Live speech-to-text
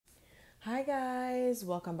Hi guys,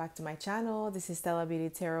 welcome back to my channel. This is Stella Beauty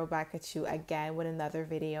Tarot back at you again with another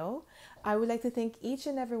video. I would like to thank each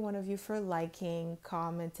and every one of you for liking,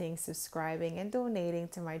 commenting, subscribing, and donating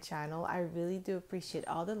to my channel. I really do appreciate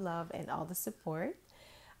all the love and all the support.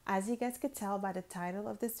 As you guys could tell by the title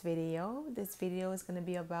of this video is going to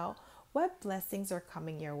be about what blessings are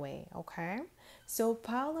coming your way, okay? So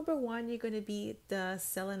pile number one, you're going to be the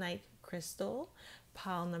selenite crystal.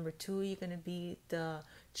 Pile number two, you're going to be the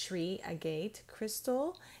tree agate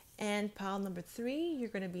crystal. And pile number three, you're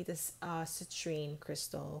going to be this citrine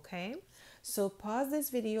crystal, okay? So pause this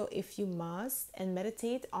video if you must and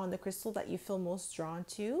meditate on the crystal that you feel most drawn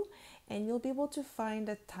to, and you'll be able to find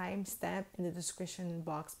a timestamp in the description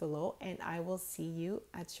box below, and I will see you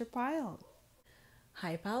at your pile.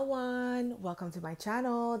 Hi pile one, welcome to my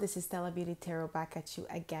channel. This is Stella Beauty Tarot back at you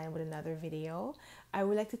again with another video. I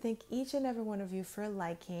would like to thank each and every one of you for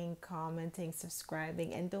liking, commenting,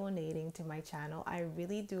 subscribing, and donating to my channel. I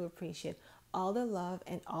really do appreciate all the love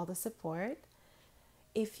and all the support.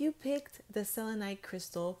 If you picked the selenite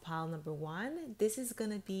crystal pile number one, this is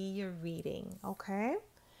gonna be your reading, okay?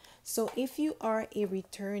 So if you are a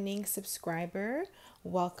returning subscriber,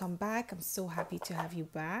 welcome back. I'm so happy to have you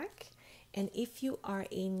back. And if you are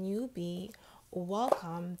a newbie,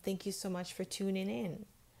 welcome. Thank you so much for tuning in.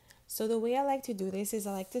 So the way I like to do this is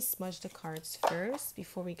I like to smudge the cards first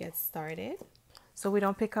before we get started, so we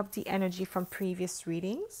don't pick up the energy from previous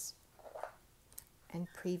readings and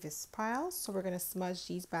previous piles. So we're going to smudge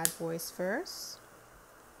these bad boys first.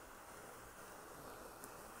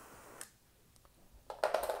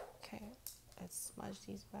 Okay, let's smudge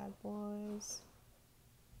these bad boys.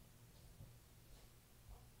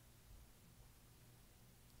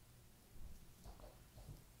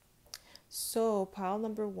 So pile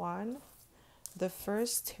number one, the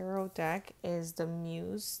first tarot deck is the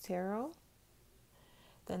Muse Tarot.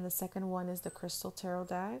 Then the second one is the Crystal Tarot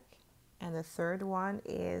deck. And the third one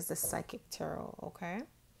is the Psychic Tarot, okay?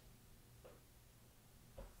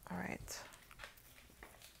 All right.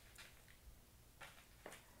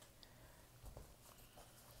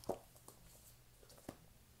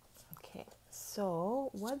 Okay, so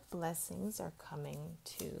what blessings are coming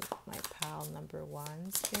to my pile number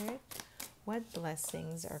one, Spirit? What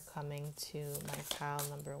blessings are coming to my pile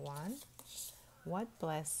number one? What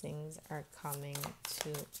blessings are coming to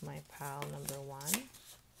my pile number one?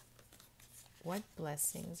 What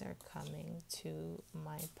blessings are coming to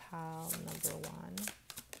my pile number one?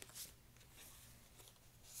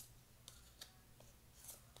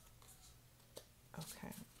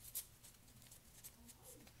 Okay.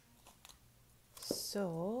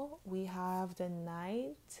 So we have the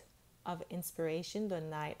Knight of Inspiration, the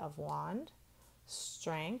Knight of Wand,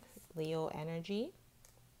 Strength, Leo energy.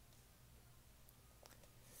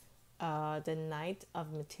 The Knight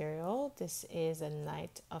of Material, this is a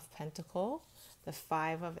Knight of Pentacle, the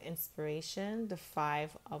Five of Inspiration, the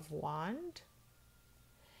Five of Wand,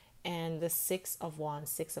 and the Six of Wands,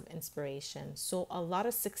 Six of Inspiration. So a lot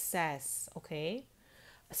of success, okay?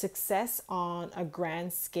 Success on a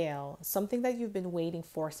grand scale, something that you've been waiting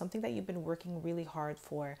for, something that you've been working really hard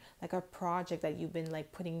for, like a project that you've been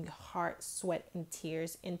like putting heart, sweat, and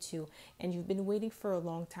tears into, and you've been waiting for a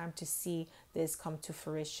long time to see this come to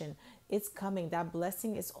fruition. It's coming. That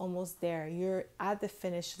blessing is almost there. You're at the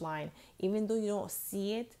finish line. Even though you don't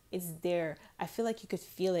see it, it's there. I feel like you could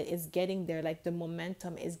feel it. It's getting there. Like the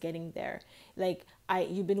momentum is getting there. Like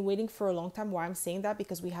you've been waiting for a long time. Why I'm saying that?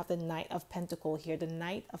 Because we have the Knight of Pentacle here. The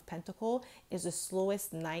Knight of Pentacle is the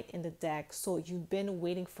slowest knight in the deck. So you've been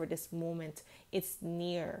waiting for this moment. It's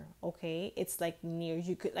near, okay? It's like near.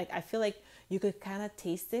 You could like, I feel like you could kind of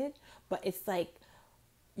taste it, but it's like,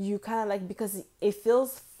 you kind of like, because it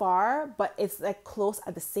feels far but it's like close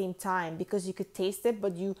at the same time, because you could taste it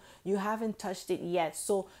but you haven't touched it yet.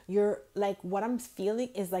 So you're like, what I'm feeling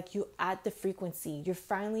is like you at the frequency, you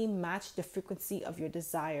finally match the frequency of your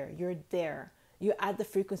desire. You're there, you're at the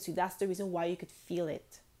frequency. That's the reason why you could feel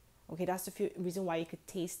it, okay? That's the reason why you could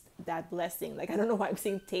taste that blessing. Like, I don't know why I'm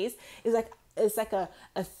saying taste. It's like a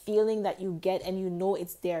feeling that you get and you know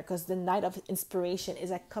it's there, because the Knight of Inspiration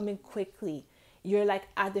is like coming quickly. You're like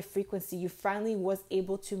at the frequency. You finally was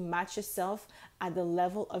able to match yourself at the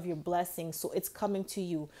level of your blessing. So it's coming to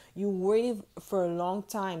you. You waited for a long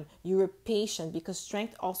time. You were patient, because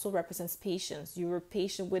strength also represents patience. You were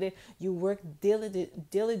patient with it. You worked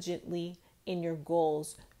diligently in your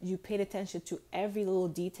goals. You paid attention to every little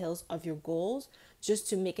details of your goals just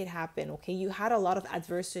to make it happen. Okay. You had a lot of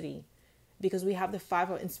adversity, because we have the Five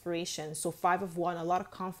of Inspiration. So Five of One, a lot of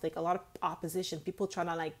conflict, a lot of opposition, people trying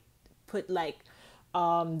to like put like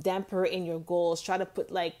damper in your goals, try to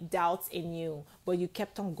put like doubts in you, but you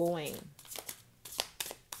kept on going.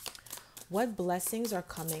 What blessings are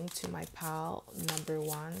coming to my pal number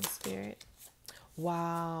one, Spirit?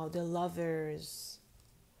 Wow, the lovers.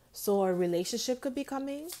 So a relationship could be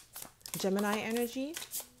coming. Gemini energy.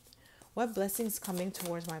 What blessings coming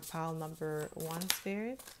towards my pile number one,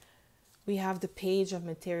 Spirit? We have the page of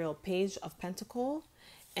material, page of pentacle,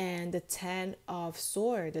 and the 10 of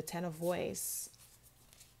sword, the 10 of voice.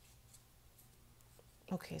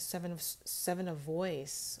 Okay, seven of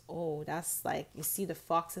voice. Oh, that's like, you see the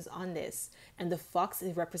fox is on this, and the fox,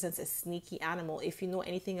 it represents a sneaky animal. If you know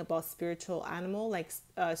anything about spiritual animal, like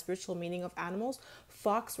spiritual meaning of animals,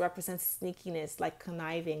 fox represents sneakiness, like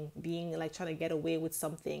conniving, being like trying to get away with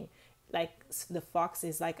something. Like the fox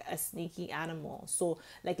is like a sneaky animal. So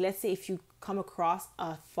like, let's say if you come across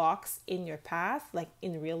a fox in your path, like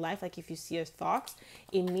in real life, like if you see a fox,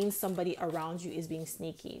 it means somebody around you is being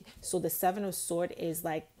sneaky. So the seven of sword is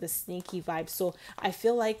like the sneaky vibe. So I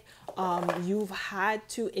feel like you've had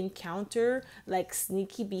to encounter like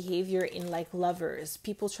sneaky behavior in like lovers,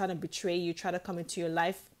 people trying to betray you, try to come into your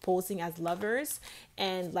life posing as lovers,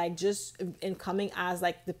 and like just in coming as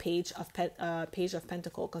like the page of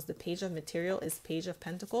pentacle, because the page of material is page of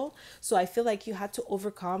pentacle. So I feel like you had to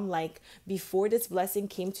overcome, like before this blessing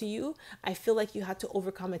came to you, I feel like you had to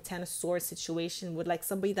overcome a 10 of swords situation with like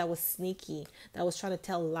somebody that was sneaky, that was trying to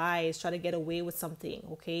tell lies, try to get away with something.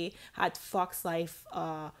 Okay, had fox life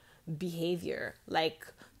behavior, like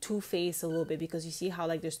two-faced a little bit, because you see how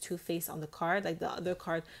like there's two-face on the card, like the other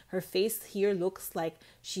card, her face here looks like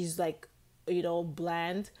she's like, you know,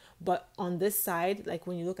 bland, but on this side, like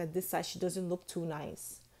when you look at this side, she doesn't look too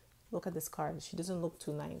nice. Look at this card, she doesn't look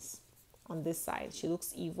too nice. On this side she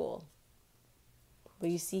looks evil, but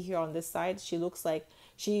you see here on this side, she looks like,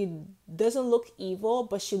 she doesn't look evil,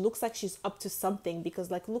 but she looks like she's up to something, because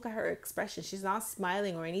like look at her expression, she's not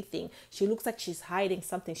smiling or anything, she looks like she's hiding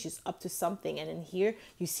something, she's up to something. And in here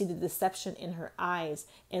you see the deception in her eyes,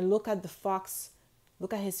 and look at the fox,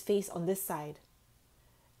 look at his face on this side,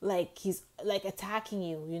 like he's like attacking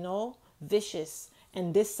you, you know, vicious.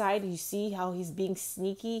 And this side, you see how he's being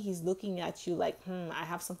sneaky, he's looking at you like, I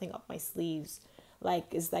have something up my sleeves.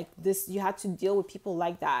 Like, it's like this, you have to deal with people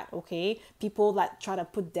like that. Okay, people that try to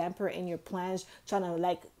put damper in your plans, trying to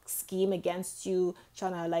like scheme against you,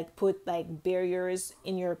 trying to like put like barriers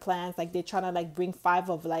in your plans, like they're trying to like bring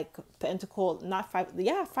five of like pentacle, not five,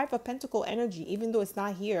 yeah, five of pentacle energy, even though it's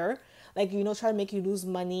not here, like, you know, trying to make you lose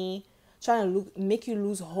money, trying to make you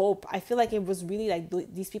lose hope. I feel like it was really like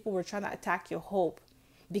these people were trying to attack your hope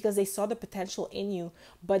because they saw the potential in you,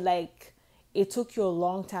 but like it took you a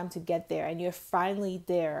long time to get there, and you're finally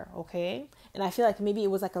there. Okay, and I feel like maybe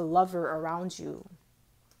it was like a lover around you,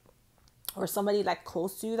 or somebody like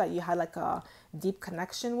close to you that you had like a deep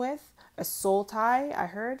connection with, a soul tie, I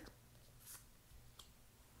heard.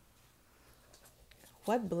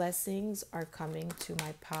 What blessings are coming to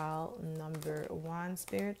my pal number one,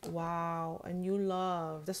 Spirit? Wow, a new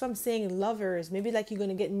love. That's what I'm saying, lovers. Maybe like you're going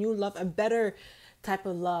to get new love, a better type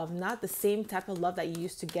of love, not the same type of love that you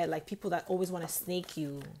used to get, like people that always want to snake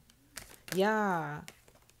you. Yeah.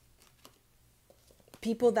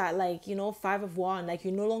 People that like, you know, five of one, like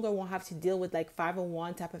you no longer won't have to deal with like five of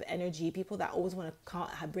one type of energy. People that always want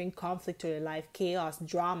to bring conflict to your life, chaos,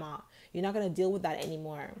 drama. You're not going to deal with that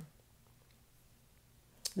anymore.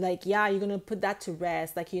 Like, yeah, you're gonna put that to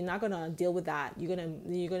rest. Like, you're not gonna deal with that. You're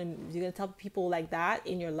gonna tell people like that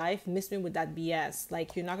in your life, miss me with that BS.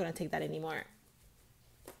 Like, you're not gonna take that anymore.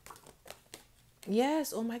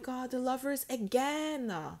 Yes, oh my God, the lovers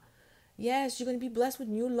again. Yes, you're gonna be blessed with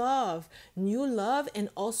new love, and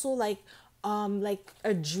also like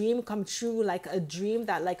a dream come true, like a dream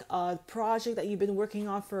that like a project that you've been working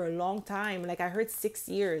on for a long time. Like I heard 6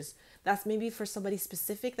 years. That's maybe for somebody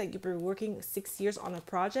specific, that you've been working 6 years on a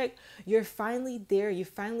project. You're finally there. You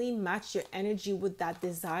finally match your energy with that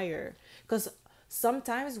desire, because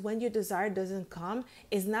sometimes when your desire doesn't come,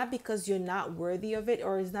 it's not because you're not worthy of it,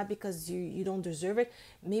 or it's not because you don't deserve it.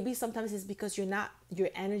 Maybe sometimes it's because your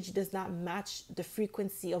energy does not match the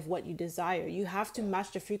frequency of what you desire. You have to match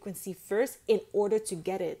the frequency first in order to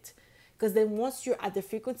get it, because then once you're at the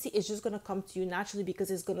frequency, it's just going to come to you naturally,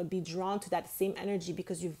 because it's going to be drawn to that same energy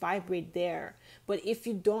because you vibrate there. But if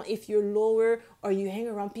you don't, if you're lower, or you hang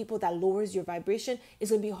around people that lowers your vibration,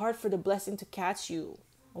 it's going to be hard for the blessing to catch you.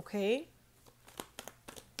 Okay.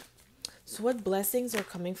 So what blessings are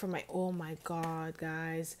coming from my, oh my God,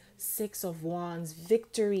 guys, 6 of Wands,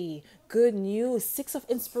 victory, good news, 6 of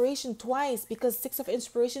inspiration twice, because 6 of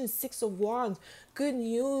inspiration is 6 of Wands, good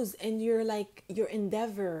news, and you're like, your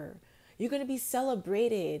endeavor, you're going to be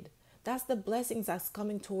celebrated. That's the blessings that's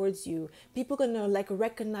coming towards you. People gonna like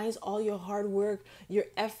recognize all your hard work, your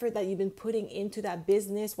effort that you've been putting into that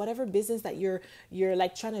business, whatever business that you're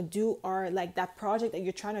like trying to do, or like that project that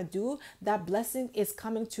you're trying to do. That blessing is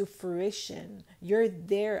coming to fruition. You're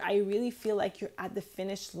there. I really feel like you're at the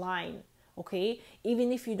finish line. Okay,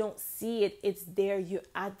 even if you don't see it, it's there. You're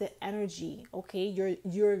at the energy. Okay,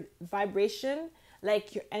 your vibration,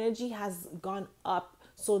 like your energy has gone up,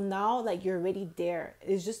 so now like you're already there.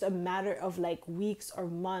 It's just a matter of like weeks or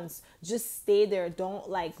months. Just stay there. Don't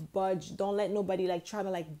like budge. Don't let nobody like try to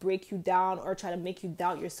like break you down or try to make you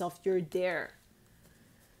doubt yourself. You're there.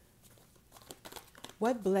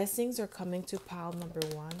 What blessings are coming to pile number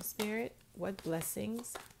one, Spirit? What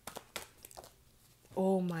blessings?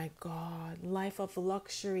 Oh my God, life of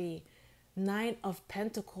luxury, Nine of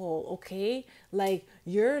Pentacle, okay? Like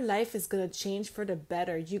your life is gonna change for the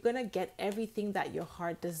better. You're gonna get everything that your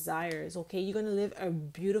heart desires, okay? You're gonna live a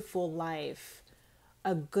beautiful life,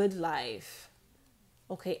 a good life,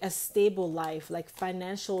 okay? A stable life, like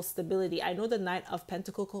financial stability. I know the Knight of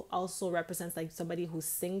Pentacle also represents like somebody who's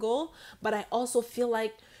single, but I also feel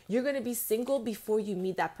like you're going to be single before you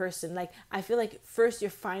meet that person. Like I feel like first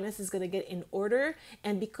your finance is going to get in order,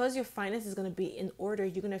 and because your finance is going to be in order,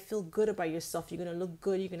 you're going to feel good about yourself. You're going to look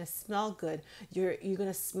good, you're going to smell good. You're going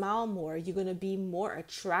to smile more. You're going to be more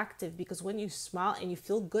attractive, because when you smile and you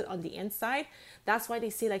feel good on the inside, that's why they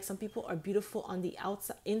say like some people are beautiful on the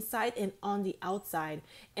outside, inside and on the outside.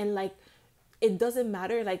 And like it doesn't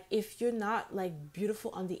matter, like if you're not like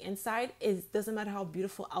beautiful on the inside, it doesn't matter how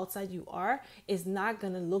beautiful outside you are, it's not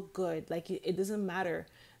gonna look good. Like it doesn't matter,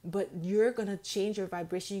 but you're gonna change your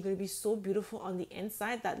vibration. You're gonna be so beautiful on the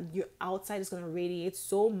inside that your outside is gonna radiate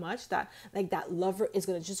so much that like that lover is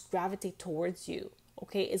gonna just gravitate towards you.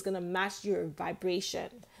 Okay, it's gonna match your vibration.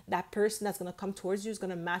 That person that's gonna come towards you is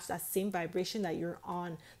gonna match that same vibration that you're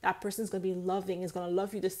on. That person's gonna be loving, is gonna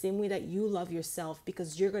love you the same way that you love yourself,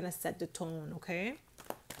 because you're gonna set the tone. Okay,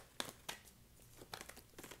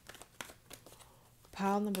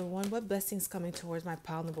 pile number one. What blessings coming towards my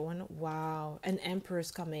pile number one? Wow, an Emperor's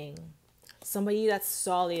coming. Somebody that's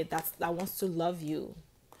solid, that wants to love you.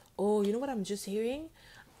 Oh, you know what I'm just hearing?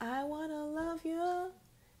 I wanna love you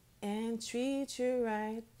and treat you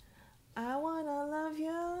right. I wanna love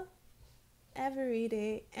you every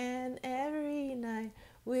day and every night.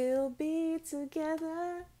 We'll be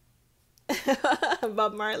together.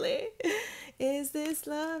 Bob Marley. Is this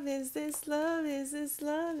love? Is this love? Is this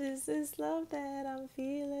love? Is this love that I'm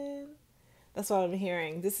feeling? That's what I'm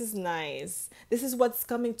hearing. This is nice. This is what's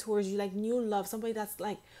coming towards you, like new love. Somebody that's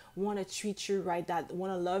like want to treat you right, that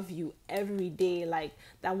want to love you every day, like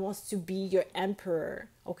that wants to be your emperor.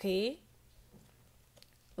 Okay,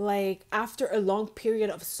 like after a long period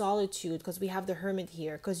of solitude, because we have the Hermit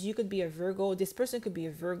here, because you could be a Virgo, this person could be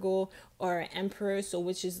a Virgo or an Emperor, so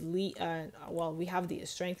which is well, we have the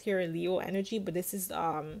strength here, Leo energy, but this is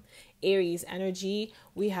Aries energy.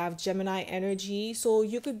 We have Gemini energy, so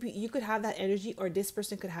you could have that energy, or this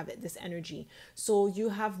person could have this energy. So you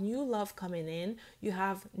have new love coming in, you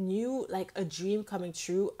have new, like a dream coming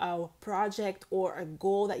true, a project or a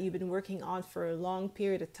goal that you've been working on for a long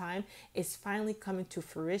period of time is finally coming to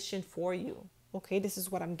fruition for you. Okay, this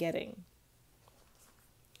is what I'm getting.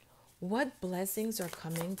 What blessings are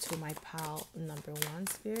coming to my pal number one,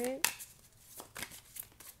 Spirit?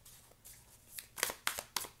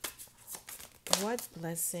 What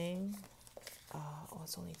blessing? Oh,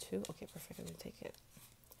 it's only two. Okay, perfect. I'm gonna take it.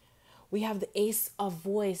 We have the Ace of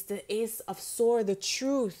Voice, the Ace of Sword, the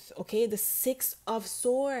Truth. Okay, the Six of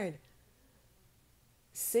Sword.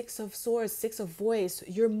 Six of Swords, Six of Voice.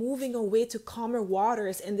 You're moving away to calmer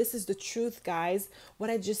waters, and this is the truth, guys. What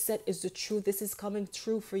I just said is the truth. This is coming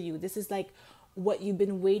true for you. This is like what you've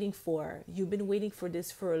been waiting for. You've been waiting for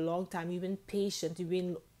this for a long time. You've been patient. You've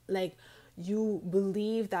been like, you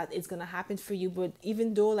believe that it's gonna happen for you, but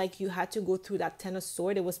even though like you had to go through that Ten of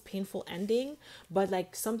Sword, it was painful ending, but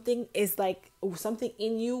like something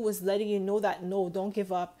in you was letting you know that no, don't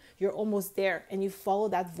give up, you're almost there, and you follow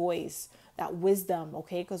that voice, that wisdom.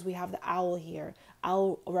 Okay, because we have the owl here.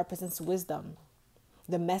 Owl represents wisdom,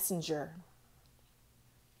 the messenger,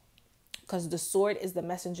 because the sword is the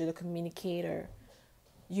messenger, the communicator.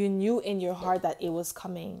 You knew in your heart that it was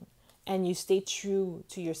coming, and you stay true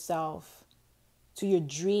to yourself, to your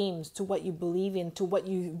dreams, to what you believe in, to what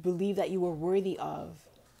you believe that you were worthy of.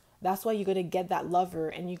 That's why you're going to get that lover,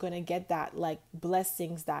 and you're going to get that like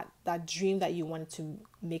blessings, that dream that you wanted to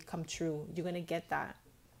make come true. You're going to get that.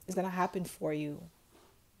 It's going to happen for you.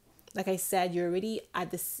 Like I said, you're already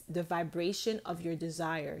at the vibration of your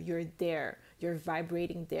desire. You're there. You're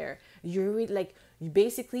vibrating there. You're already, like,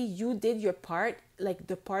 Basically you did your part, like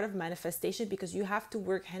the part of manifestation, because you have to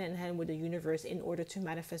work hand in hand with the universe in order to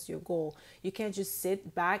manifest your goal. You can't just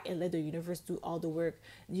sit back and let the universe do all the work.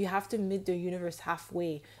 You have to meet the universe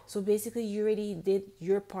halfway. So basically you already did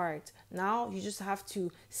your part. Now you just have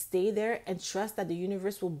to stay there and trust that the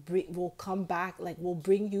universe will come back, like will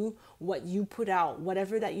bring you what you put out.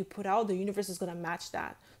 Whatever that you put out, the universe is going to match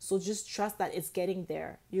that. So just trust that it's getting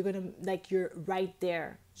there. You're going to, like, you're right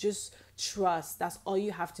there. Just trust. That's all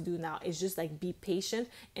you have to do now, is just like be patient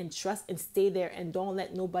and trust and stay there, and don't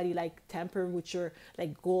let nobody like tamper with your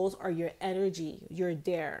like goals or your energy. You're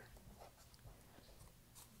there.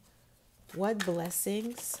 What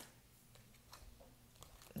blessings?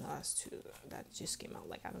 No, that's too, that just came out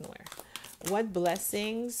like out of nowhere. What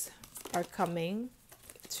blessings are coming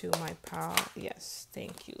to my pal? Yes,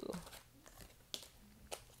 thank you.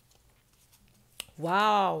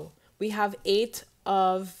 Wow, we have 8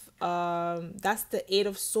 of that's the 8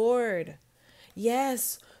 of sword.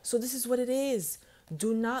 Yes, so this is what it is.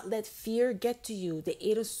 Do not let fear get to you. The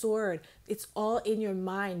 8 of sword, it's all in your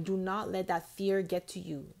mind. Do not let that fear get to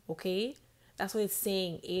you. Okay, that's what it's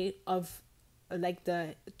saying. 8 of like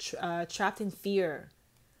the trapped in fear.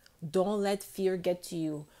 Don't let fear get to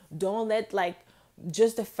you. Don't let like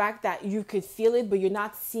just the fact that you could feel it but you're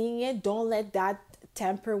not seeing it. Don't let that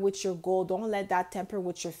temper with your goal. Don't let that temper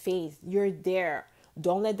with your faith. You're there.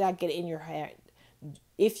 Don't let that get in your head.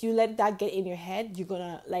 If you let that get in your head, you're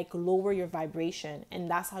gonna like lower your vibration, and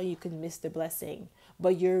that's how you can miss the blessing.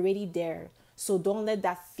 But you're already there. So don't let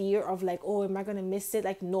that fear of like, oh, am I gonna miss it?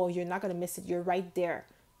 Like, no, you're not gonna miss it. You're right there.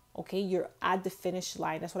 Okay, you're at the finish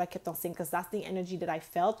line. That's what I kept on saying, because that's the energy that I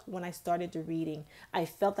felt when I started the reading. I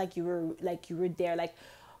felt like you were there, like,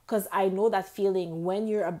 because I know that feeling when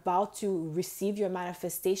you're about to receive your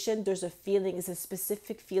manifestation. There's a feeling, it's a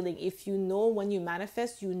specific feeling. If you know when you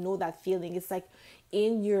manifest, you know that feeling. It's like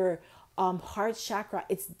in your heart chakra,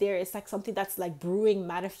 it's there. It's like something that's like brewing,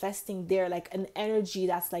 manifesting there, like an energy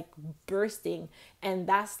that's like bursting, and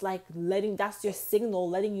that's like that's your signal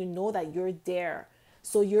letting you know that you're there.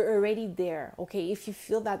 So you're already there. Okay, if you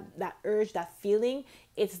feel that urge, that feeling,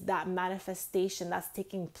 it's that manifestation that's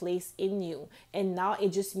taking place in you, and now it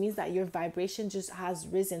just means that your vibration just has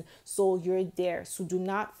risen. So you're there. So do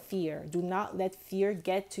not fear. Do not let fear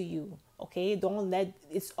get to you. Okay, don't let,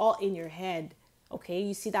 it's all in your head. Okay,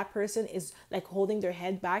 you see that person is like holding their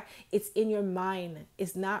head back. It's in your mind.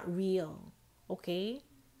 It's not real. Okay,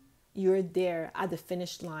 you're there at the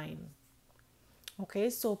finish line.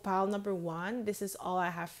 Okay, so pile number 1, this is all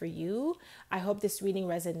I have for you. I hope this reading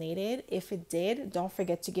resonated. If it did, don't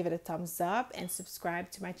forget to give it a thumbs up and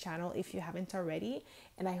subscribe to my channel if you haven't already.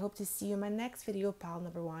 And I hope to see you in my next video, pile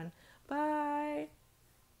number 1. Bye.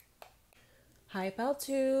 Hi, pal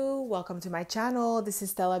 2. Welcome to my channel. This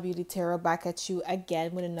is Stella Beauty Tarot back at you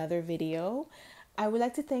again with another video. I would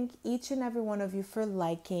like to thank each and every one of you for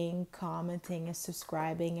liking, commenting, and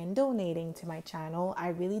subscribing and donating to my channel. I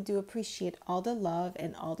really do appreciate all the love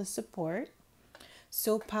and all the support.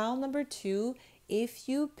 So pile number 2, if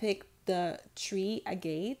you pick the tree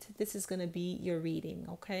agate, this is going to be your reading,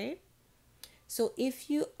 okay? So if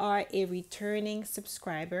you are a returning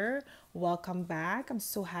subscriber, welcome back. I'm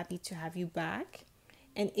so happy to have you back.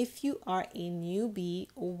 And if you are a newbie,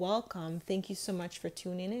 welcome. Thank you so much for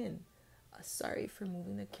tuning in. Sorry for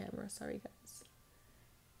moving the camera. Sorry, guys.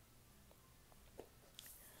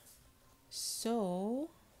 So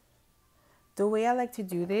the way I like to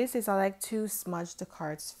do this is I like to smudge the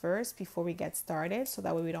cards first before we get started, so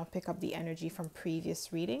that way we don't pick up the energy from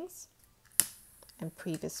previous readings and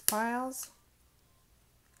previous piles.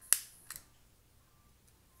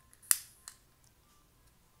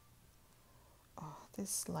 Oh,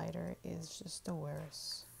 this lighter is just the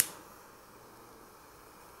worst.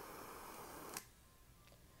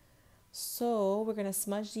 So we're going to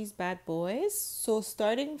smudge these bad boys. So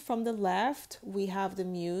starting from the left, we have the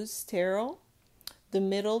Muse Tarot. The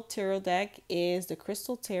middle tarot deck is the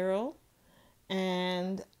Crystal Tarot.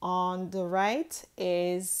 And on the right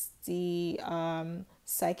is the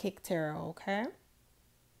Psychic Tarot, okay?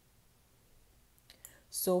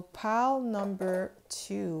 So pile number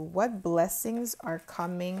 2, what blessings are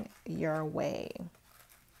coming your way?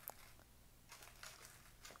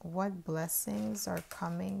 What blessings are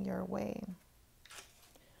coming your way?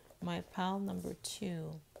 My pile number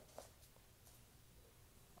 2.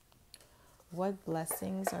 What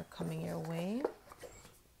blessings are coming your way?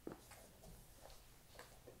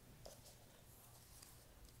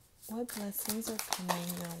 What blessings are coming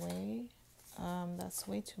your way? That's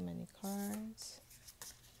way too many cards.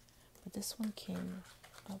 But this one came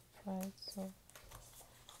up right, so I'm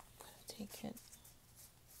gonna take it.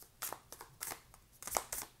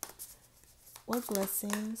 What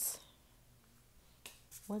blessings?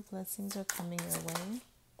 What blessings are coming your way?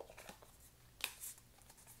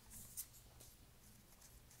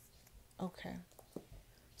 Okay.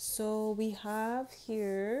 So we have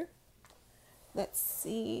here, let's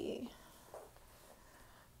see.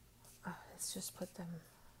 Let's just put them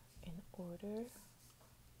in order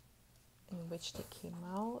in which they came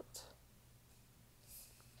out.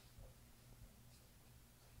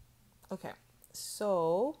 Okay,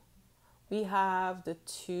 so we have the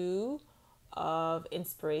Two of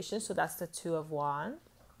Inspiration, so that's the Two of Wands.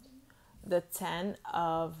 The 10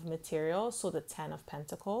 of Material, so the 10 of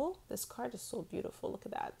Pentacle. This card is so beautiful. Look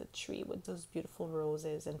at that, the tree with those beautiful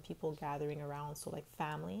roses and people gathering around, so like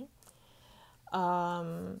family.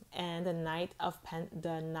 And the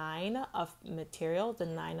the 9 of Material, the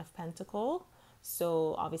 9 of Pentacle.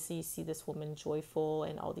 So obviously you see this woman joyful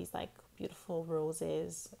and all these like beautiful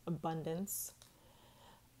roses, abundance.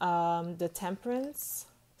 The Temperance,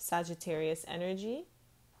 Sagittarius energy.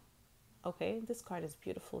 Okay, this card is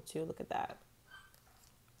beautiful too. Look at that.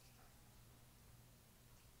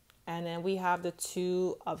 And then we have the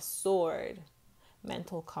Two of Sword,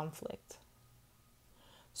 mental conflict.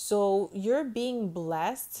 So you're being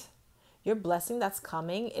blessed. Your blessing that's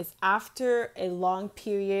coming is after a long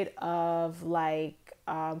period of like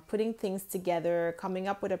putting things together, coming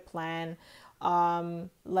up with a plan,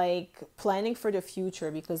 like planning for the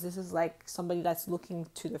future, because this is like somebody that's looking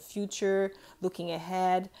to the future, looking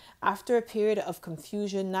ahead after a period of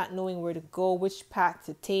confusion, not knowing where to go, which path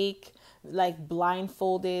to take, like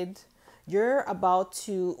blindfolded. You're about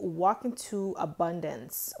to walk into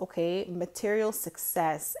abundance, okay? Material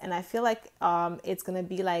success. And I feel like it's gonna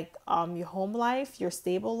be like your home life, your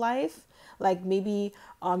stable life. Like maybe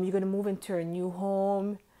you're gonna move into a new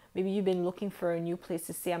home. Maybe you've been looking for a new place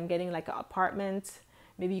to stay. I'm getting like an apartment.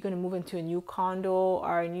 Maybe you're going to move into a new condo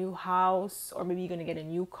or a new house, or maybe you're going to get a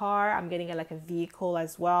new car. I'm getting like a vehicle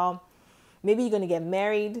as well. Maybe you're going to get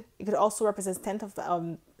married. It could also represent 10th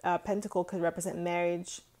of Pentacle could represent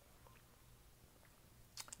marriage,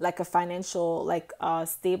 like a financial, like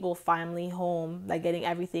stable family home, like getting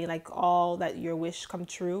everything, like all that your wish come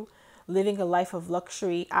true, living a life of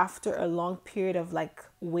luxury after a long period of like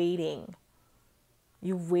waiting.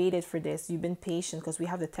 You waited for this. You've been patient because we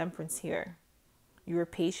have the Temperance here. You were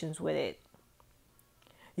patient with it.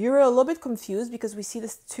 You were a little bit confused because we see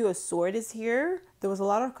this Two of Swords is here. There was a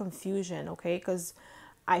lot of confusion, okay? Because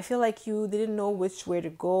I feel like you didn't know which way to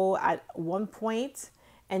go at one point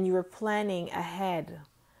and you were planning ahead.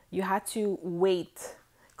 You had to wait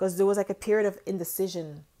because there was like a period of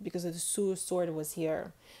indecision because of the Two of Swords was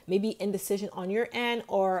here. Maybe indecision on your end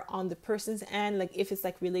or on the person's end, like if it's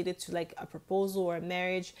like related to like a proposal or a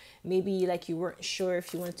marriage. Maybe like you weren't sure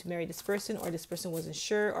if you wanted to marry this person, or this person wasn't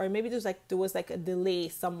sure, or maybe there was like a delay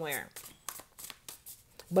somewhere.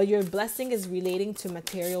 But your blessing is relating to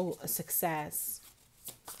material success.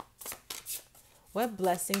 What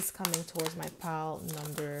blessings coming towards my pile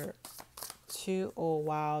number 2? Oh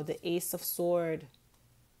wow, the Ace of Sword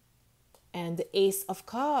and the Ace of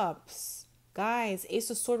Cups. Guys, Ace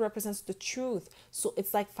of Sword represents the truth. So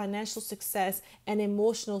it's like financial success and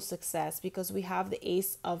emotional success, because we have the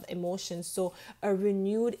Ace of Emotions. So a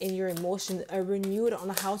renewed in your emotions, a renewed on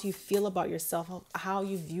how you feel about yourself, how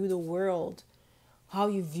you view the world, how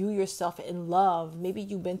you view yourself in love. Maybe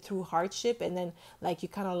you've been through hardship and then like you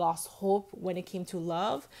kind of lost hope when it came to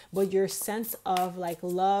love, but your sense of like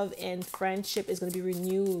love and friendship is going to be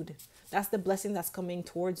renewed. That's the blessing that's coming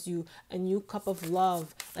towards you. A new cup of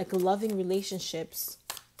love, like loving relationships,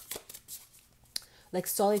 like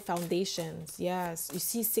solid foundations. Yes, you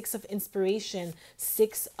see 6 of Inspiration,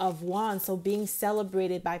 6 of Wands. So being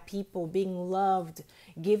celebrated by people, being loved,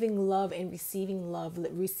 giving love and receiving love,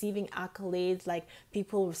 receiving accolades, like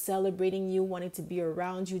people celebrating you, wanting to be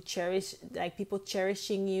around you, like people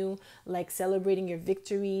cherishing you, like celebrating your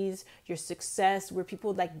victories, your success, where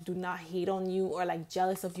people like do not hate on you or like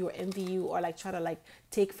jealous of you or envy you or like try to like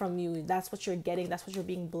take from you. That's what you're getting. That's what you're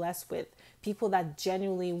being blessed with. People that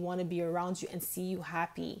genuinely want to be around you and see you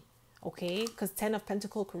happy. Okay, because 10 of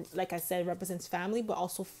Pentacles, like I said, represents family, but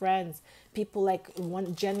also friends. People like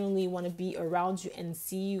genuinely want to be around you and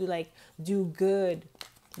see you like do good,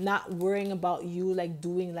 not worrying about you like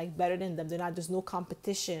doing like better than them. There's no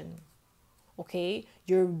competition. Okay,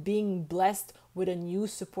 you're being blessed with a new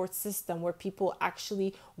support system where people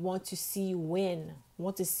actually want to see you win,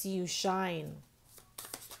 want to see you shine.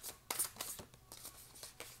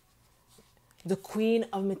 The Queen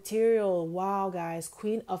of Material. Wow, guys.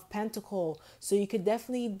 Queen of Pentacle. So you could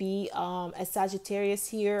definitely be a Sagittarius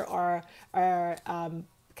here, or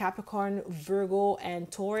Capricorn, Virgo,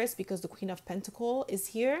 and Taurus, because the Queen of Pentacle is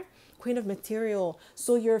here. Queen of Material.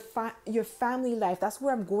 So your family life, that's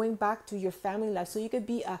where I'm going back to, your family life. So you could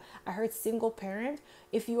be I heard single parent.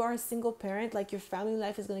 If you are a single parent, like, your family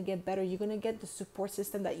life is going to get better. You're going to get the support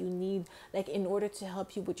system that you need, like, in order to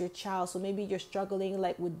help you with your child. So maybe you're struggling,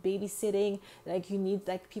 like, with babysitting, like, you need,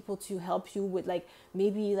 like, people to help you with, like,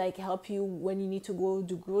 maybe, like, help you when you need to go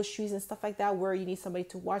do groceries and stuff like that, where you need somebody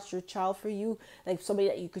to watch your child for you, like, somebody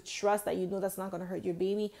that you could trust, that you know that's not going to hurt your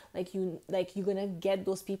baby. Like, you're going to get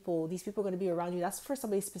those people. These people are going to be around you. That's for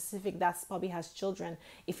somebody specific that's probably has children.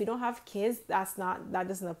 If you don't have kids, that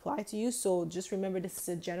doesn't apply to you. So just remember, this is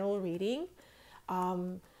a general reading.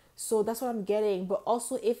 So that's what I'm getting. But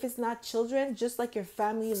also, if it's not children, just like your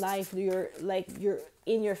family life, you're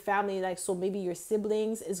in your family, like, so maybe your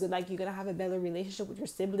siblings is good, like, you're gonna have a better relationship with your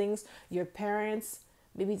siblings, your parents,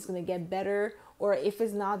 maybe it's gonna get better. Or if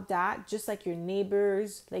it's not that, just like your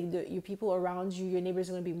neighbors, like your people around you, your neighbors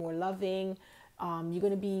are gonna be more loving. You're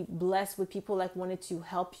gonna be blessed with people, like, wanted to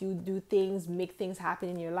help you do things, make things happen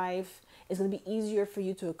in your life. It's going to be easier for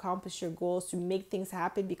you to accomplish your goals, to make things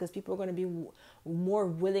happen, because people are going to be more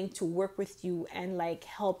willing to work with you and, like,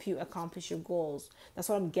 help you accomplish your goals. That's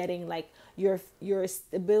what I'm getting. Like, your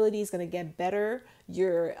stability is going to get better.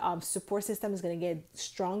 Your support system is going to get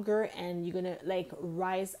stronger, and you're going to, like,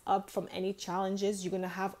 rise up from any challenges. You're going to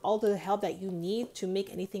have all the help that you need to make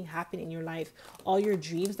anything happen in your life. All your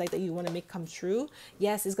dreams, like, that you want to make come true.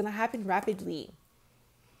 Yes, it's going to happen rapidly.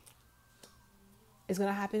 It's going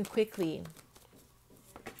to happen quickly.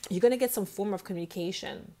 You're going to get some form of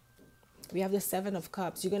communication. We have the 7 of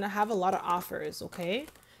Cups. You're going to have a lot of offers, okay?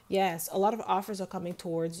 Yes, a lot of offers are coming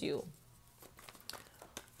towards you.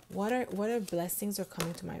 What are blessings are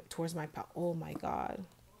coming towards my path? Oh my God.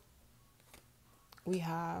 We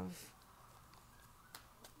have,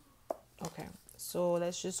 okay, so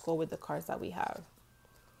let's just go with the cards that we have.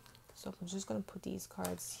 So I'm just going to put these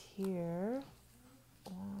cards here.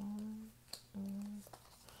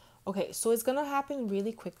 Okay, so it's gonna happen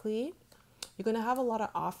really quickly. You're gonna have a lot of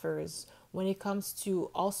offers when it comes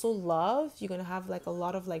to also love. You're gonna have, like, a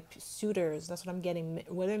lot of, like, suitors. That's what I'm getting,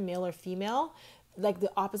 whether male or female. Like,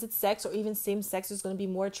 the opposite sex or even same sex is going to be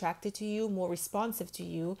more attracted to you, more responsive to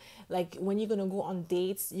you. Like, when you're going to go on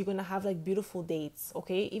dates, you're going to have, like, beautiful dates,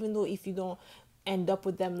 okay? Even though if you don't end up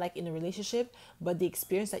with them, like, in a relationship, but the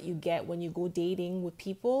experience that you get when you go dating with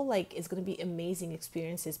people, like, it's going to be amazing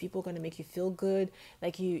experiences. People are going to make you feel good.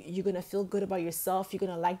 Like, you're going to feel good about yourself. You're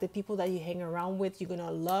going to like the people that you hang around with. You're going to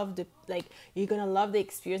love the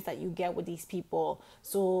experience that you get with these people.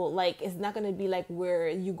 So, like, it's not going to be like where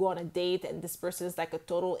you go on a date and this person is, like, a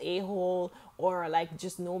total a-hole, or, like,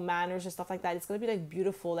 just no manners or stuff like that. It's going to be, like,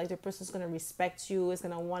 beautiful. Like, the person's going to respect you. It's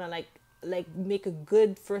going to want to, like make a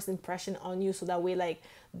good first impression on you, so that way, like,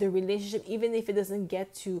 the relationship, even if it doesn't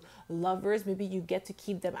get to lovers, maybe you get to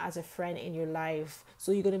keep them as a friend in your life.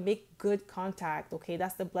 So you're gonna make good contact, okay?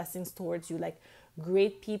 That's the blessings towards you. Like,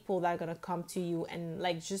 great people that are gonna come to you and,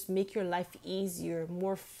 like, just make your life easier,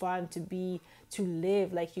 more fun to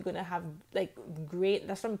live. Like, you're gonna have, like, great,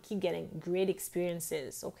 that's what I keep getting, great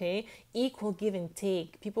experiences, okay? Equal give and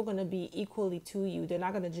take. People are gonna be equally to you. They're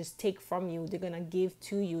not gonna just take from you. They're gonna give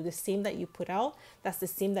to you. The same that you put out, that's the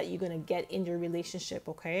same that you're gonna get in your relationship,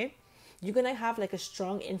 okay? You're gonna have, like, a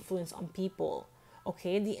strong influence on people,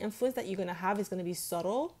 okay? The influence that you're gonna have is gonna be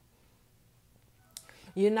subtle.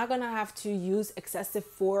 You're not gonna have to use excessive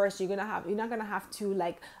force. You're not gonna have to,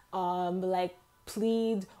 like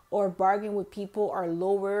plead or bargain with people, or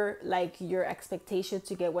lower, like, your expectation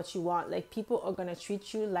to get what you want. Like, people are gonna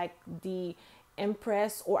treat you like the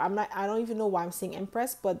Empress, or I don't even know why I'm saying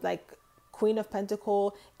Empress, but, like, Queen of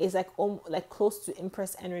Pentacle is, like close to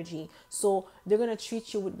Empress energy. So they're gonna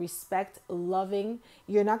treat you with respect, loving.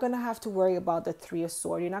 You're not gonna have to worry about the 3 of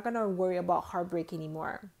Swords. You're not gonna worry about heartbreak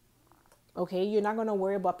anymore. Okay, you're not gonna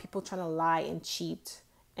worry about people trying to lie and cheat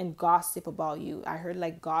and gossip about you. I heard,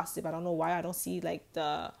 like, gossip. I don't know why I don't see, like,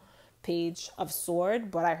 the Page of Sword,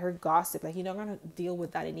 but I heard gossip. Like, you're not gonna deal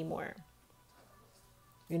with that anymore.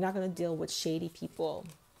 You're not gonna deal with shady people.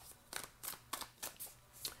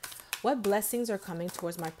 What blessings are coming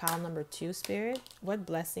towards my pile number 2, Spirit? What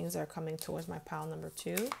blessings are coming towards my pile number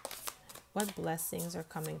 2? What blessings are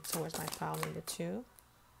coming towards my pile number 2?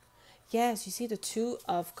 Yes, you see the 2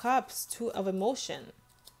 of Cups, 2 of emotion.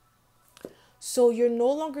 So you're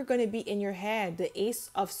no longer going to be in your head, the Ace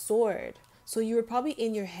of Sword. So you were probably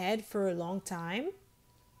in your head for a long time.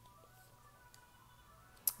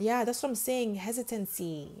 Yeah, that's what I'm saying,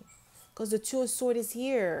 hesitancy. Because the 2 of Sword is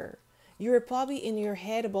here. You were probably in your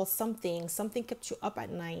head about something. Something kept you up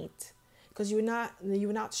at night. Because you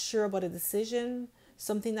were not sure about a decision.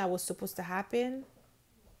 something that was supposed to happen.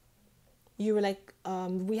 You were like,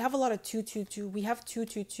 we have a lot of two, two, two. We have two,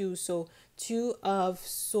 two, two. So two of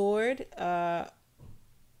sword.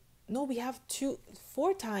 No, we have two,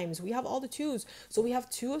 four times. We have all the twos. So we have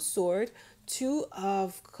two of sword, two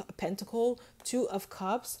of pentacle, two of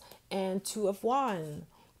cups, and two of wand.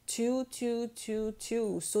 Two, two, two,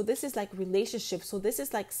 two. So this is like relationship. So this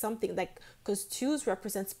is like something like, because twos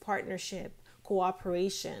represents partnership,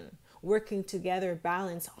 cooperation, working together,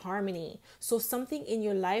 balance, harmony. So something in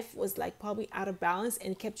your life was like probably out of balance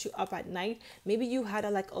and kept you up at night. Maybe you had a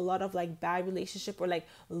lot of like bad relationship, or like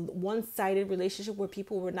one-sided relationship where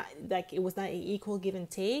people were not like, it was not an equal give and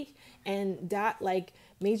take, and that like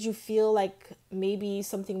made you feel like maybe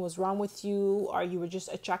something was wrong with you, or you were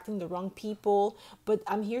just attracting the wrong people. But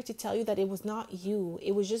I'm here to tell you that it was not you.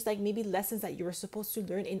 It was just like maybe lessons that you were supposed to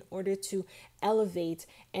learn in order to elevate,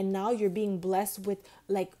 and now you're being blessed with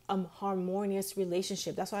like harmonious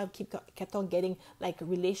relationship. That's why I kept on getting like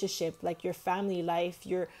relationship, like your family life,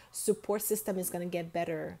 your support system is going to get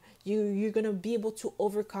better. You're going to be able to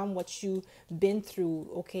overcome what you've been through.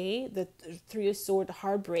 Okay, the three of sword,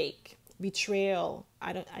 heartbreak, betrayal.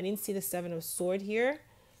 I didn't see the seven of sword here,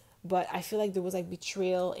 but I feel like there was like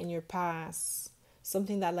betrayal in your past,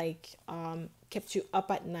 something that like kept you up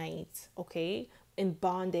at night, okay, in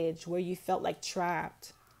bondage, where you felt like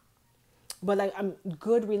trapped. But like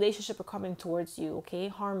good relationship are coming towards you, okay,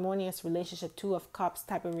 harmonious relationship, two of cups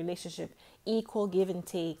type of relationship, equal give and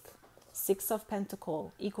take, six of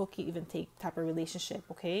pentacle, equal give and take type of relationship,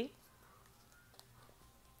 okay.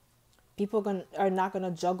 People are not gonna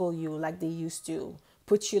juggle you like they used to,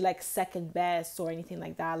 put you like second best or anything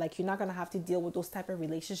like that. Like you're not gonna have to deal with those type of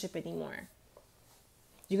relationship anymore.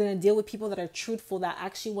 You're gonna deal with people that are truthful, that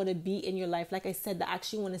actually want to be in your life. Like I said, that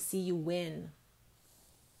actually want to see you win.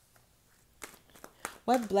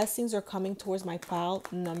 What blessings are coming towards my pile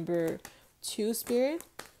number 2, Spirit?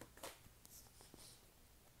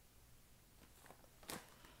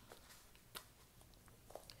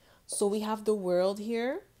 So we have the world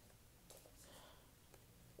here.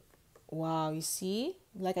 Wow, you see?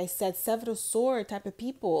 Like I said, seven of sword type of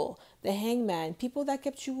people. The hangman. People that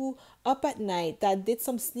kept you up at night, that did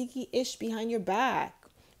some sneaky ish behind your back.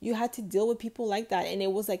 You had to deal with people like that. And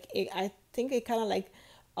it was like, I think it kind of like,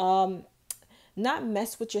 not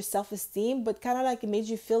mess with your self-esteem, but kind of like it made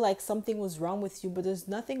you feel like something was wrong with you. But there's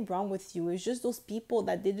nothing wrong with you. It's just those people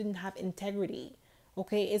that didn't have integrity.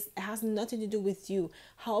 Okay? It has nothing to do with you.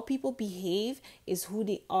 How people behave is who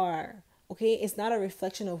they are. Okay, it's not a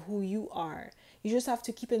reflection of who you are. You just have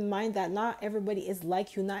to keep in mind that not everybody is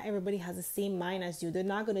like you. Not everybody has the same mind as you. They're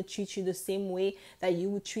not going to treat you the same way that you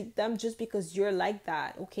would treat them just because you're like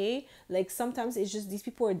that. Okay, like sometimes it's just these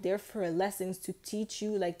people are there for lessons to teach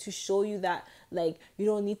you, like to show you that like you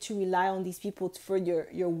don't need to rely on these people for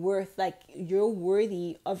your worth. Like you're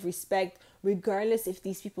worthy of respect regardless if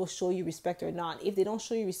these people show you respect or not. If they don't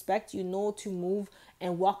show you respect, you know to move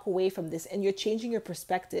and walk away from this, and you're changing your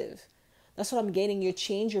perspective. That's what I'm getting. You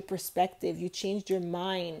changed your perspective. You changed your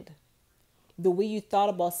mind. The way you thought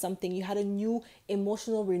about something. You had a new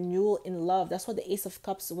emotional renewal in love. That's what the Ace of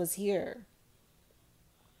Cups was here.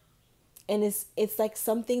 And it's like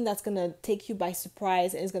something that's going to take you by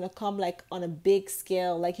surprise, and it's going to come like on a big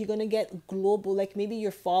scale. Like you're going to get global. Like maybe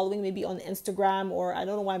you're following maybe on Instagram, or I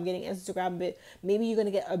don't know why I'm getting Instagram, but maybe you're going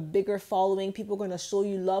to get a bigger following. People are going to show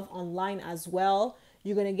you love online as well.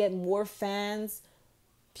 You're going to get more fans.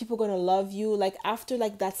 People gonna love you. Like after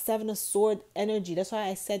like that seven of sword energy, that's why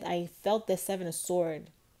I said I felt the seven of sword,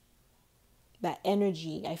 that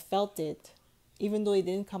energy. I felt it, even though it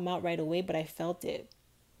didn't come out right away, but I felt it.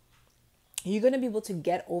 You're gonna be able to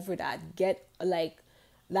get over that. Get like,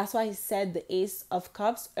 that's why I said the Ace of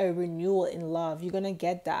Cups, a renewal in love. You're gonna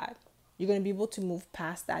get that. You're gonna be able to move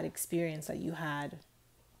past that experience that you had.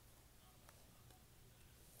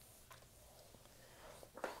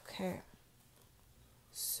 Okay.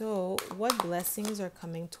 So, what blessings are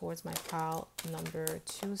coming towards my pile number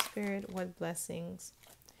 2, Spirit? What blessings?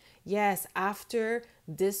 Yes, after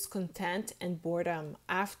discontent and boredom,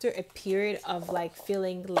 after a period of like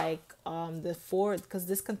feeling like the 4, because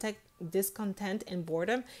discontent and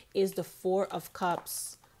boredom is the 4 of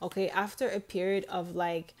Cups. Okay, after a period of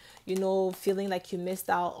like, feeling like you missed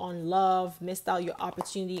out on love, missed out your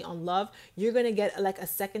opportunity on love, you're going to get like a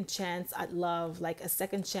second chance at love, like a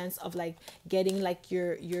second chance of like getting like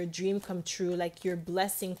your dream come true, like your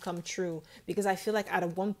blessing come true. Because I feel like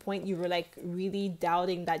at one point you were like really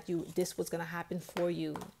doubting that this was going to happen for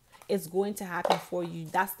you. It's going to happen for you.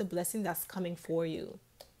 That's the blessing that's coming for you.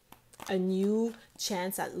 a new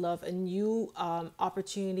chance at love, a new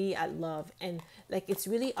opportunity at love. And like, it's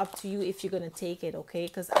really up to you if you're going to take it, okay?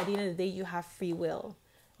 Because at the end of the day, you have free will.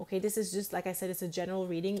 Okay, this is just, like I said, it's a general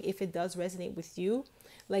reading. If it does resonate with you,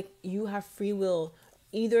 like, you have free will.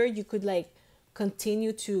 Either you could like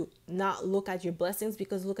continue to not look at your blessings,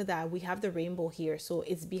 because look at that, we have the rainbow here, so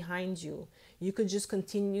it's behind you. You could just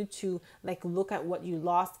continue to like look at what you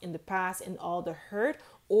lost in the past and all the hurt,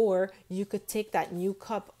 or you could take that new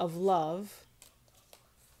cup of love,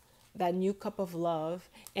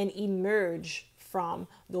 and emerge from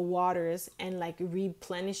the waters and like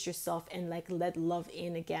replenish yourself and like let love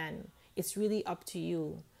in again. It's really up to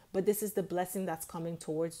you. But this is the blessing that's coming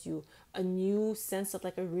towards you, a new sense of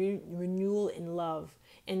like a renewal in love.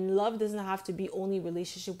 And love doesn't have to be only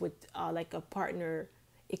relationship with like a partner.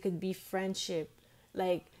 It could be friendship,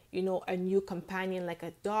 like, you know, a new companion, like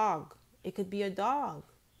a dog. It could be a dog,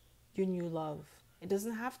 your new love. It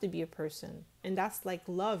doesn't have to be a person. And that's like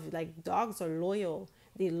love. Like, dogs are loyal.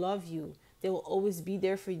 They love you. They will always be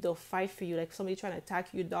there for you. They'll fight for you. Like, somebody trying to attack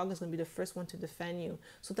you, your dog is going to be the first one to defend you.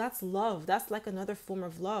 So that's love. That's like another form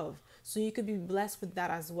of love. So you could be blessed with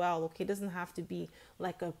that as well. Okay. It doesn't have to be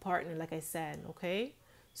like a partner, like I said. Okay.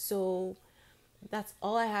 So that's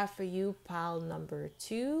all I have for you, pile number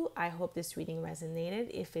 2. I hope this reading resonated.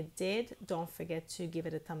 If it did, don't forget to give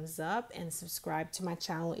it a thumbs up and subscribe to my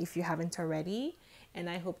channel if you haven't already. And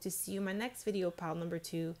I hope to see you in my next video, pile number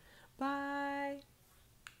 2. Bye.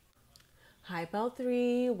 Hi, pile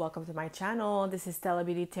 3. Welcome to my channel. This is Stella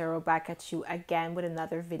Beauty Tarot back at you again with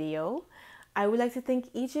another video. I would like to thank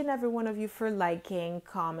each and every one of you for liking,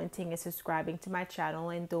 commenting, and subscribing to my channel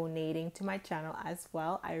and donating to my channel as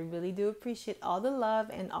well. I really do appreciate all the love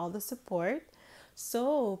and all the support.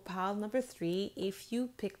 So, pile number 3, if you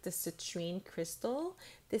picked the citrine crystal,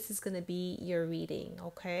 this is going to be your reading,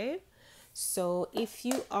 okay? So, if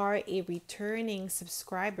you are a returning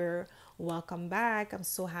subscriber, welcome back. I'm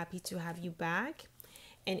so happy to have you back.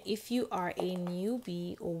 And if you are a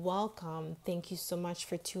newbie, welcome. Thank you so much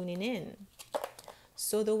for tuning in.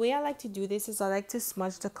 So the way I like to do this is I like to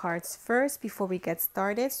smudge the cards first before we get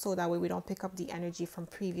started, so that way we don't pick up the energy from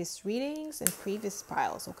previous readings and previous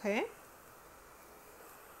piles, okay?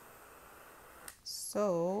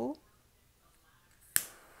 So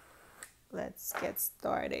let's get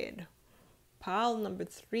started. Pile number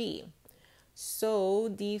 3. So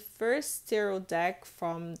the first tarot deck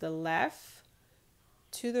from the left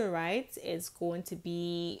to the right is going to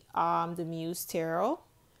be the Muse Tarot,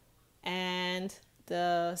 and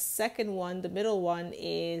the second one, the middle one,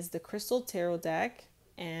 is the Crystal Tarot deck,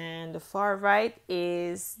 and the far right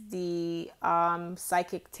is the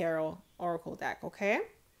Psychic Tarot Oracle deck. Okay,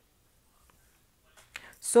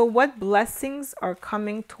 so what blessings are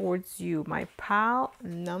coming towards you, my pal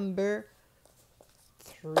number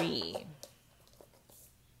 3?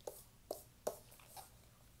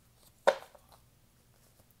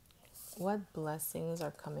 What blessings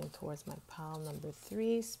are coming towards my pile number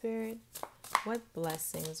 3, Spirit? What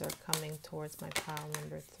blessings are coming towards my pile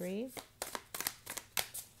number 3?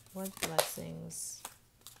 What blessings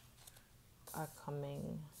are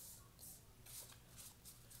coming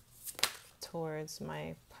towards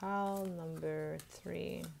my pile number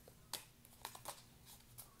 3?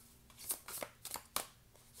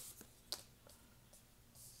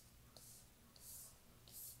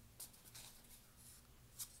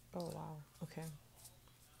 Oh, wow. Okay.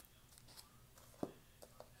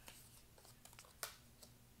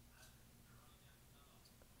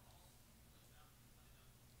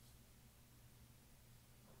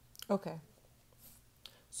 Okay.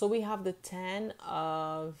 So we have the 10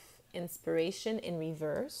 of inspiration in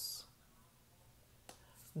reverse,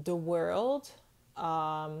 the world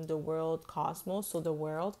cosmos, so the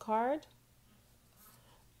world card,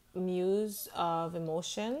 muse of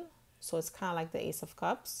emotion, so it's kind of like the Ace of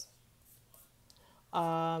Cups,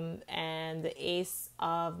 and the Ace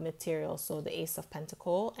of material, so the Ace of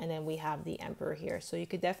Pentacle, and then we have the Emperor here. So you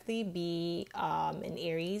could definitely be an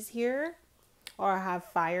Aries here, or have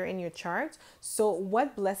fire in your chart. So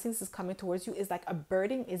what blessings is coming towards you is like a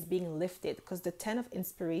burden is being lifted, because the 10 of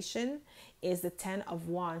inspiration is the 10 of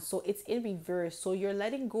wands, so it's in reverse. So you're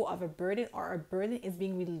letting go of a burden, or a burden is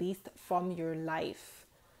being released from your life.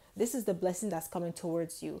 This is the blessing that's coming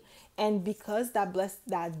towards you. And because that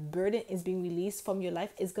burden is being released from your life,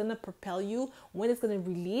 it's gonna propel you. When it's gonna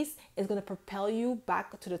release, it's gonna propel you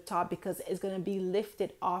back to the top, because it's gonna be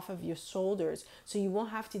lifted off of your shoulders. So you won't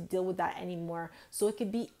have to deal with that anymore. So it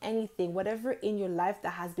could be anything, whatever in your life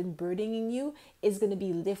that has been burdening you is gonna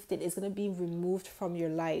be lifted, it's gonna be removed from your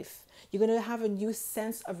life. You're going to have a new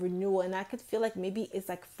sense of renewal. And I could feel like maybe it's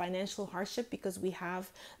like financial hardship, because we have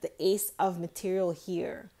the ace of material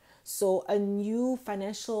here. So a new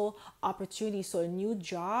financial opportunity, so a new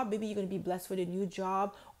job, maybe you're going to be blessed with a new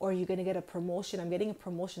job, or you're going to get a promotion. I'm getting a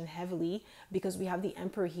promotion heavily because we have the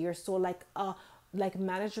emperor here. So like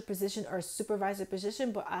manager position or supervisor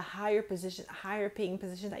position, but a higher position, higher paying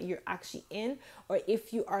position that you're actually in. Or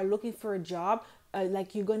if you are looking for a job,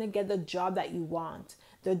 like you're going to get the job that you want,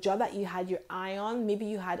 the job that you had your eye on. Maybe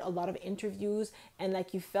you had a lot of interviews and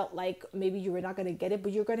like you felt like maybe you were not going to get it,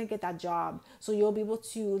 but you're going to get that job. So you'll be able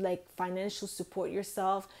to like financial support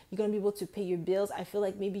yourself. You're going to be able to pay your bills. I feel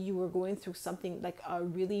like maybe you were going through something like a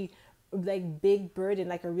really like big burden,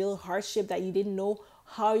 like a real hardship that you didn't know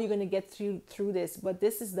how you're going to get through this. But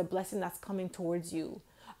this is the blessing that's coming towards you,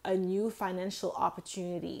 a new financial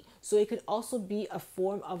opportunity. So it could also be a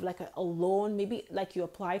form of like a loan. Maybe like you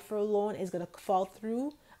applied for a loan, is going to fall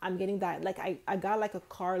through. I'm getting that. Like I got like a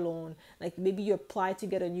car loan. Like maybe you applied to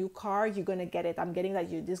get a new car, you're going to get it. I'm getting that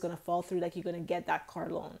you're just going to fall through, like you're going to get that car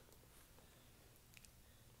loan.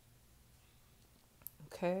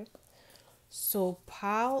 Okay. So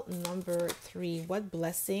pile number 3, what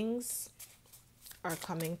blessings are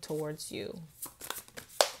coming towards you?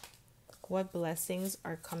 What blessings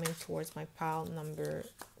are coming towards my pile number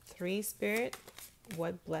 3, Spirit?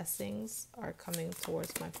 What blessings are coming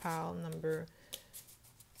towards my pile number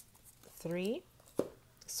 3?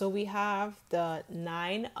 So we have the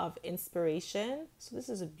 9 of Inspiration. So this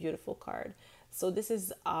is a beautiful card. So this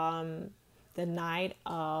is the 9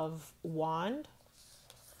 of Wand.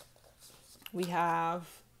 We have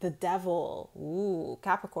the Devil. Ooh,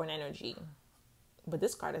 Capricorn energy. But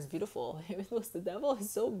this card is beautiful. It looks, the Devil is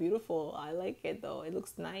so beautiful. I like it though. It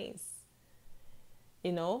looks nice.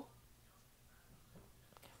 You know?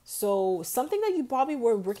 So something that you probably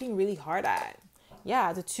were working really hard at.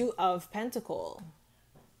 Yeah, the 2 of Pentacle.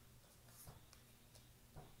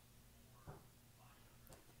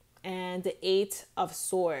 And the 8 of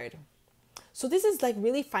Sword. So this is like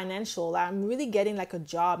really financial. I'm really getting like a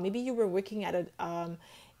job. Maybe you were working at a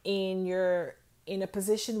in a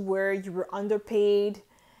position where you were underpaid,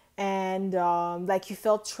 and like you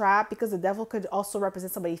felt trapped, because the Devil could also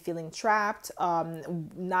represent somebody feeling trapped,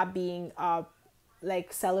 not being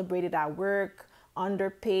like celebrated at work,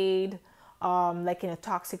 underpaid, like in a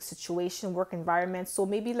toxic situation, work environment. So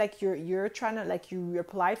maybe like you're trying to, like you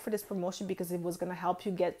applied for this promotion because it was going to help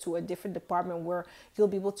you get to a different department where you'll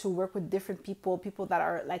be able to work with different people that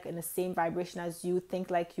are like in the same vibration as you, think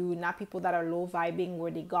like you, not people that are low vibing where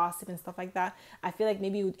they gossip and stuff like that. I feel like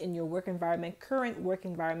maybe in your work environment, current work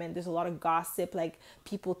environment, there's a lot of gossip, like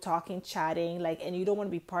people talking, chatting, like, and you don't want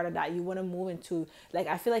to be part of that. You want to move into, like,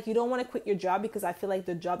 I feel like you don't want to quit your job, because I feel like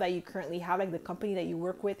the job that you currently have, like the company that you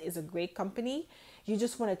work with, is a great company. You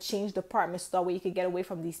just want to change departments so that way you can get away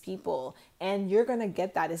from these people, and you're gonna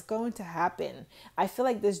get that. It's going to happen. I feel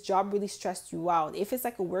like this job really stressed you out. If it's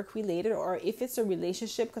like a work related, or if it's a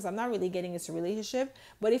relationship, because I'm not really getting it's a relationship,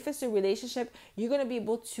 but if it's a relationship, you're gonna be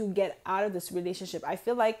able to get out of this relationship. I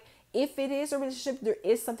feel like if it is a relationship, there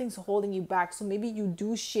is something holding you back. So maybe you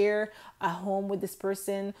do share a home with this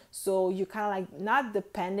person, so you're kind of like not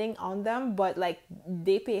depending on them, but like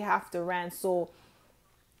they pay half the rent. So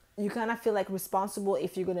you kind of feel like responsible,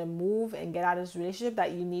 if you're going to move and get out of this relationship,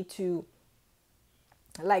 that you need to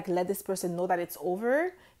like let this person know that it's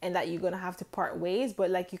over and that you're going to have to part ways.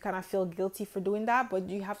 But like you kind of feel guilty for doing that, but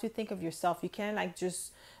you have to think of yourself. You can't like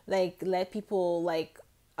just like let people like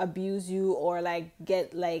abuse you, or like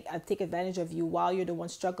get like take advantage of you while you're the one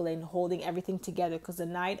struggling, holding everything together. Because the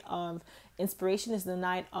Knight of Inspiration is the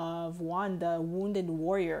Knight of Wand, the wounded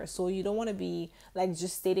warrior. So you don't want to be like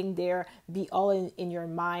just staying there, be all in your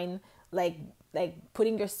mind, like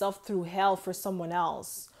putting yourself through hell for someone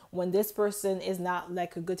else, when this person is not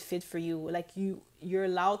like a good fit for you. Like you're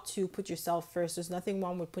allowed to put yourself first. There's nothing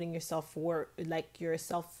wrong with putting yourself like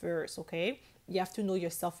yourself first. Okay, you have to know your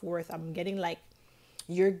self-worth. I'm getting like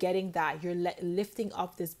you're getting that. You're lifting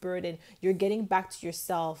up this burden. You're getting back to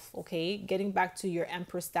yourself, okay? Getting back to your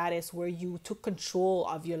emperor status, where you took control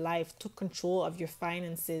of your life, took control of your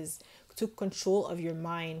finances, took control of your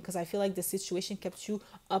mind. Because I feel like the situation kept you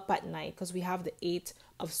up at night, because we have the 8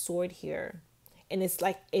 of Sword here. And it's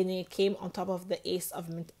like, and it came on top of the Ace of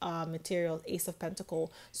Material, Ace of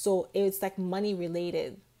Pentacle. So it's like money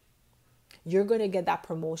related. You're going to get that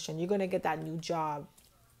promotion. You're going to get that new job.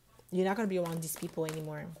 You're not going to be around these people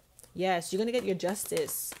anymore. Yes, you're going to get your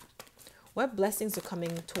justice. What blessings are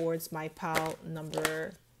coming towards my pal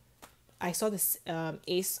number? I saw this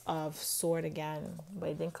Ace of Sword again, but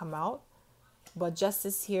it didn't come out. But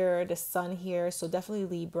justice here, the sun here. So definitely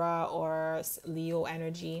Libra or Leo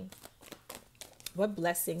energy. What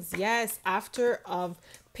blessings? Yes, after of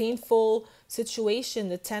painful situation,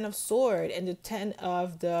 the 10 of sword and the 10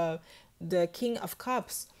 of the King of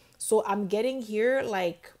Cups. So I'm getting here,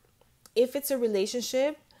 like, if it's a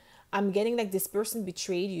relationship, I'm getting like this person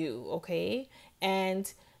betrayed you, okay?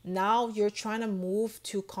 And now you're trying to move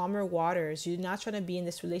to calmer waters. You're not trying to be in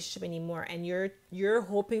this relationship anymore, and you're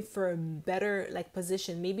hoping for a better like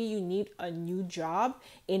position. Maybe you need a new job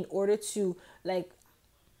in order to like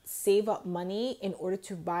save up money in order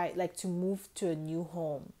to buy, like, to move to a new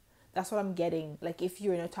home. That's what I'm getting. Like, if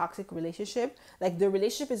you're in a toxic relationship, like the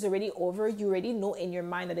relationship is already over, you already know in your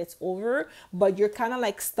mind that it's over, but you're kind of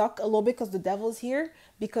like stuck a little bit because the devil's here,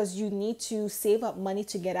 because you need to save up money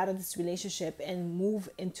to get out of this relationship and move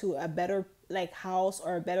into a better like house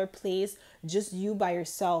or a better place, just you by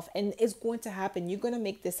yourself. And it's going to happen. You're going to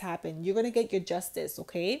make this happen. You're going to get your justice,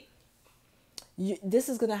 okay? This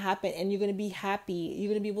is going to happen, and you're going to be happy. You're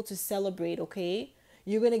going to be able to celebrate, okay?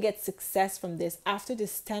 You're going to get success from this after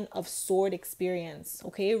this 10 of sword experience,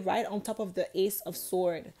 okay? Right on top of the Ace of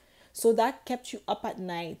Sword. So that kept you up at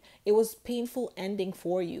night. It was painful ending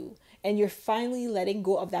for you, and you're finally letting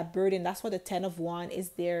go of that burden. That's why the 10 of Wand is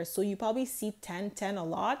there. So you probably see 10-10 a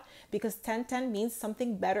lot, because 10-10 means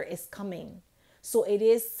something better is coming. So it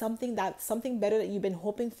is something better that you've been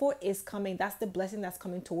hoping for is coming. That's the blessing that's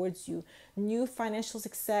coming towards you. New financial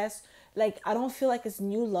success. Like, I don't feel like it's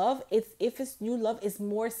new love. If it's new love, it's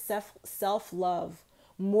more self-love,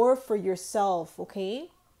 more for yourself, okay?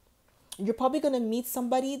 You're probably going to meet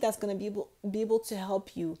somebody that's going to be able to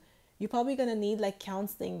help you. You're probably going to need like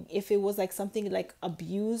counseling if it was like something like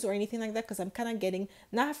abuse or anything like that, because I'm kind of getting,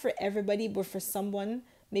 not for everybody, but for someone,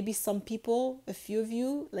 maybe some people, a few of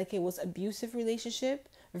you, like it was abusive relationship,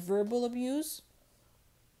 verbal abuse.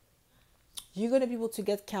 You're going to be able to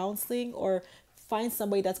get counseling or find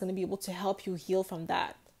somebody that's going to be able to help you heal from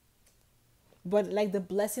that. But like the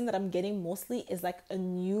blessing that I'm getting mostly is like a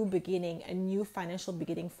new beginning, a new financial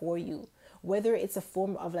beginning for you. Whether it's a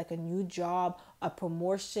form of like a new job, a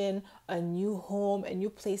promotion, a new home, a new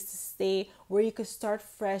place to stay, where you could start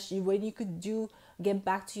fresh, when you could get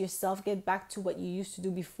back to yourself, get back to what you used to do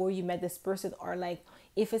before you met this person. Or like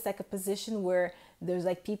if it's like a position where there's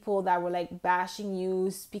like people that were like bashing you,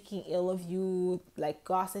 speaking ill of you, like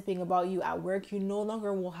gossiping about you at work, you no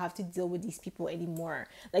longer will have to deal with these people anymore.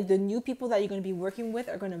 Like the new people that you're going to be working with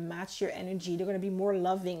are going to match your energy. They're going to be more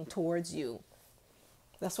loving towards you.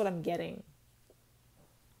 That's what I'm getting.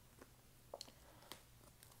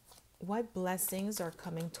 What blessings are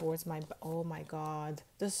coming towards my, oh my God,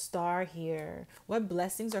 the star here. What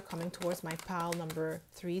blessings are coming towards my pal number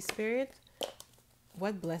 3, Spirit?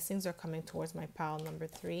 What blessings are coming towards my pal number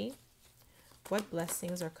 3? What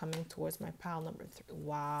blessings are coming towards my pal number 3?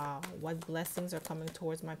 Wow. What blessings are coming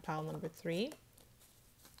towards my pal number 3?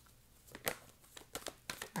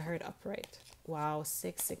 I heard upright. Wow.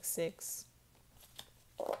 666.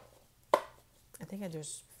 I think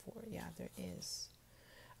there's 4. Yeah, there is.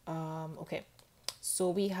 Okay, so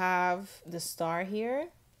we have the star here.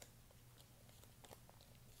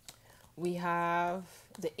 We have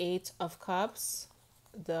the 8 of Cups,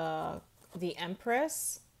 the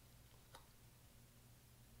Empress,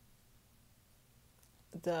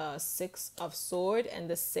 the 6 of Sword, and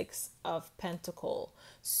the 6 of Pentacle.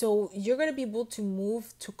 So you're going to be able to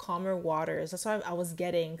move to calmer waters. That's what I was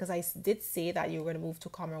getting, because I did say that you were going to move to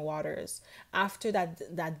calmer waters after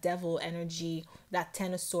that devil energy, that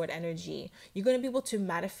 10 of Sword energy. You're going to be able to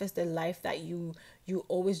manifest the life that you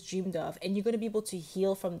always dreamed of, and you're going to be able to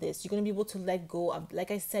heal from this. You're going to be able to let go of,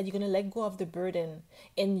 like I said, you're going to let go of the burden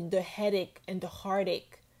and the headache and the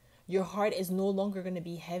heartache. Your heart is no longer going to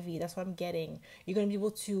be heavy. That's what I'm getting. You're going to be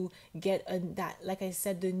able to get that, like I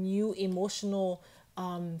said, the new emotional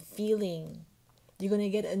feeling. You're going to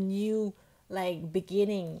get a new like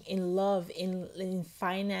beginning in love, in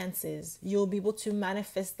finances. You'll be able to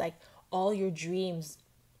manifest like all your dreams.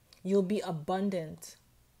 You'll be abundant.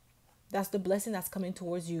 That's the blessing that's coming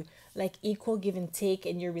towards you, like equal give and take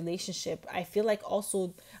in your relationship. I feel like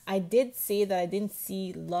also, I did say that I didn't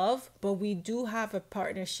see love, but we do have a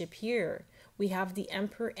partnership here. We have the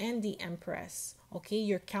Emperor and the Empress, okay,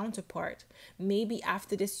 your counterpart. Maybe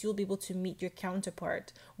after this, you'll be able to meet your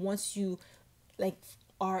counterpart once you, like,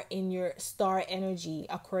 are in your star energy,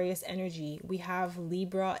 Aquarius energy. We have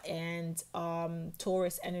Libra and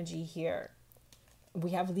Taurus energy here.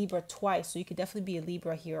 We have Libra twice, so you could definitely be a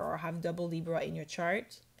Libra here or have double Libra in your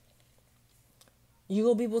chart. You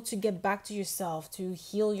will be able to get back to yourself, to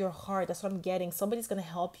heal your heart. That's what I'm getting. Somebody's going to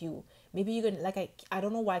help you. Maybe you're going to, like, I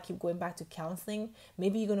don't know why I keep going back to counseling.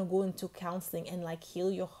 Maybe you're going to go into counseling and like heal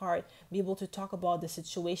your heart, be able to talk about the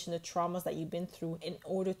situation, the traumas that you've been through in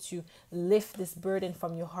order to lift this burden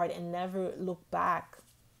from your heart and never look back.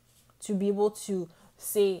 To be able to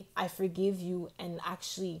say, I forgive you, and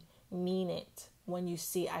actually mean it. When you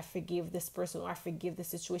say, I forgive this person, or I forgive this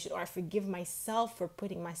situation, or I forgive myself for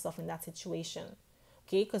putting myself in that situation.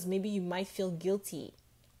 Okay, because maybe you might feel guilty.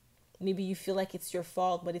 Maybe you feel like it's your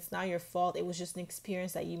fault, but it's not your fault. It was just an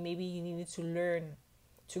experience that you needed to learn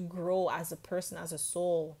to grow as a person, as a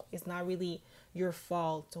soul. It's not really your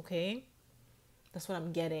fault, okay? That's what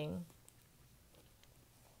I'm getting.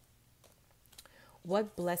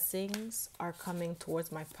 What blessings are coming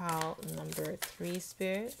towards my pile number 3,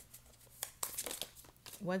 Spirit?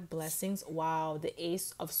 What blessings? Wow, the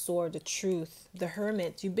Ace of Swords, the Truth, the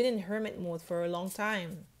Hermit. You've been in hermit mode for a long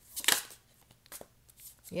time.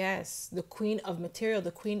 Yes, the Queen of Material,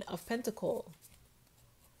 the Queen of Pentacle.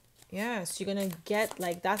 Yes, you're going to get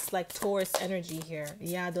like, that's like Taurus energy here.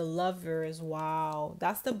 Yeah, the Lovers. Wow,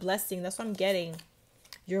 that's the blessing. That's what I'm getting.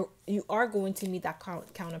 You are going to meet that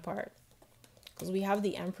counterpart. Because we have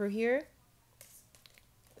the Emperor here.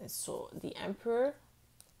 So the Emperor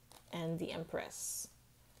and the Empress.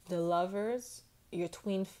 The Lovers, your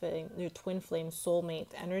twin flame soulmate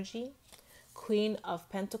energy. Queen of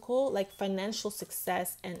Pentacle, like financial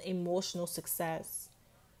success and emotional success.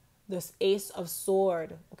 This Ace of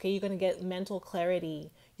Sword, okay, you're going to get mental clarity.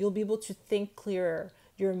 You'll be able to think clearer.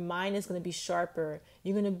 Your mind is going to be sharper.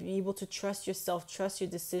 You're going to be able to trust yourself, trust your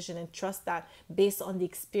decision, and trust that based on the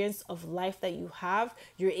experience of life that you have,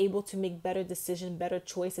 you're able to make better decisions, better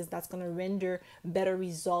choices. That's going to render better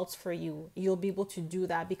results for you. You'll be able to do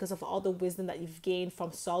that because of all the wisdom that you've gained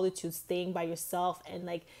from solitude, staying by yourself, and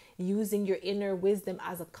like using your inner wisdom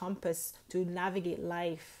as a compass to navigate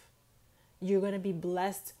life. You're going to be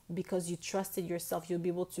blessed because you trusted yourself. You'll be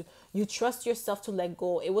able to, you trust yourself to let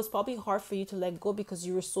go. It was probably hard for you to let go because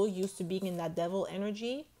you were so used to being in that devil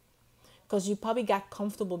energy. Because you probably got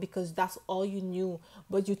comfortable because that's all you knew.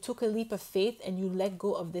 But you took a leap of faith and you let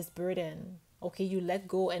go of this burden. Okay, you let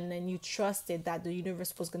go and then you trusted that the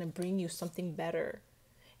universe was going to bring you something better.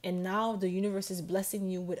 And now the universe is blessing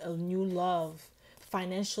you with a new love,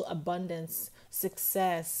 financial abundance,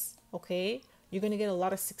 success. Okay, you're going to get a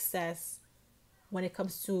lot of success. When it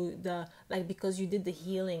comes to the, like, because you did the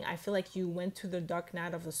healing, I feel like you went to the dark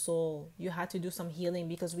night of the soul. You had to do some healing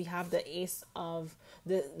because we have the Ace of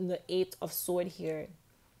the 8 of Sword here.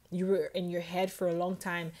 You were in your head for a long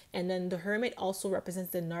time, and then the Hermit also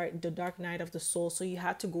represents the dark night of the soul. So you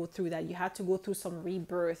had to go through that. You had to go through some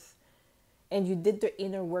rebirth, and you did the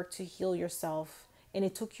inner work to heal yourself. And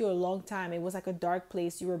it took you a long time. It was like a dark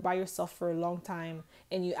place. You were by yourself for a long time.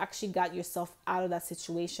 And you actually got yourself out of that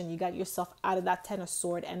situation. You got yourself out of that 10 of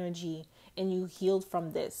Sword energy. And you healed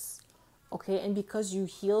from this. Okay? And because you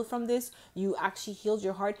healed from this, you actually healed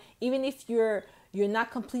your heart. Even if you're not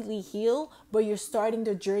completely healed, but you're starting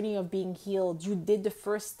the journey of being healed. You did the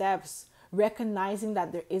first steps. Recognizing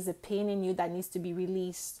that there is a pain in you that needs to be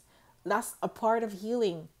released. That's a part of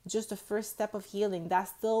healing. Just the first step of healing.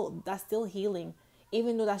 That's still healing.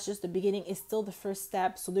 Even though that's just the beginning, it's still the first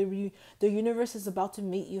step. So the universe is about to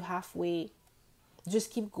meet you halfway.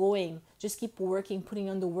 Just keep going. Just keep working, putting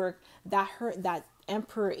on the work. That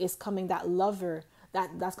Emperor is coming, that Lover,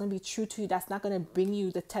 that's going to be true to you. That's not going to bring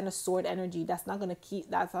you the 10 of Sword energy. That's not going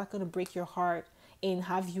to break your heart and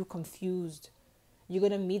have you confused. You're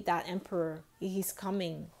going to meet that Emperor. He's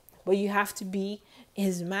coming. But you have to be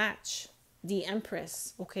his match, the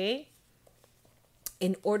Empress, okay?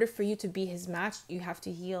 In order for you to be his match, you have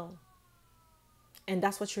to heal. And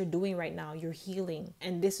that's what you're doing right now. You're healing.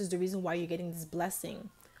 And this is the reason why you're getting this blessing.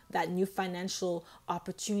 That new financial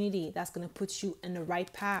opportunity that's going to put you in the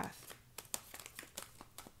right path.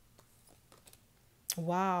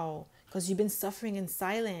 Wow. Because you've been suffering in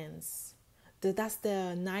silence. That's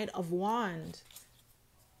the Knight of Wands.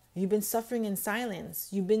 You've been suffering in silence.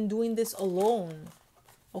 You've been doing this alone.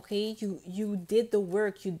 Okay? You did the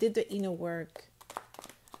work. You did the inner work.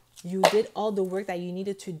 You did all the work that you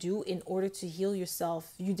needed to do in order to heal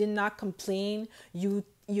yourself. You did not complain. You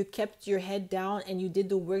you kept your head down and you did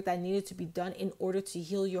the work that needed to be done in order to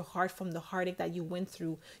heal your heart from the heartache that you went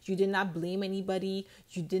through. You did not blame anybody.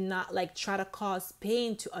 You did not like try to cause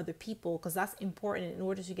pain to other people, because that's important in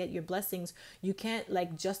order to get your blessings. You can't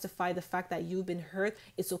like justify the fact that you've been hurt.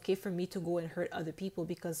 It's okay for me to go and hurt other people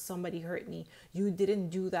because somebody hurt me. You didn't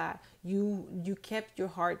do that. You kept your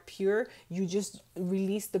heart pure. You just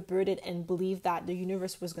released the burden and believed that the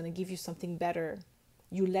universe was going to give you something better.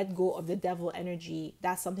 You let go of the devil energy.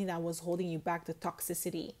 That's something that was holding you back, the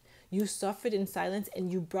toxicity. You suffered in silence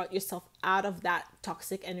and you brought yourself out of that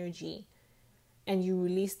toxic energy, and you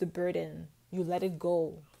released the burden. You let it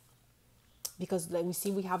go. Because like we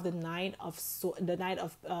see, we have the Knight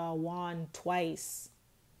of Wand twice.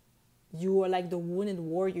 You are like the wounded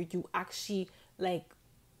warrior. You actually like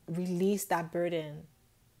release that burden.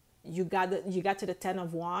 You got to the 10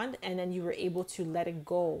 of Wand, and then you were able to let it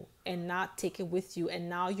go and not take it with you. And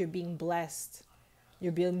now you're being blessed.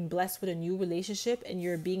 You're being blessed with a new relationship, and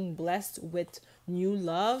you're being blessed with new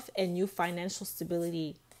love and new financial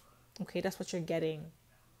stability. Okay, that's what you're getting.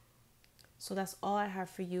 So that's all I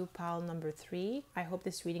have for you, pile number 3. I hope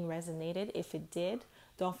this reading resonated. If it did,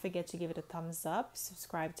 don't forget to give it a thumbs up.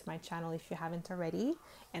 Subscribe to my channel if you haven't already.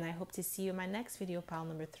 And I hope to see you in my next video, pile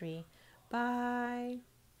number 3. Bye.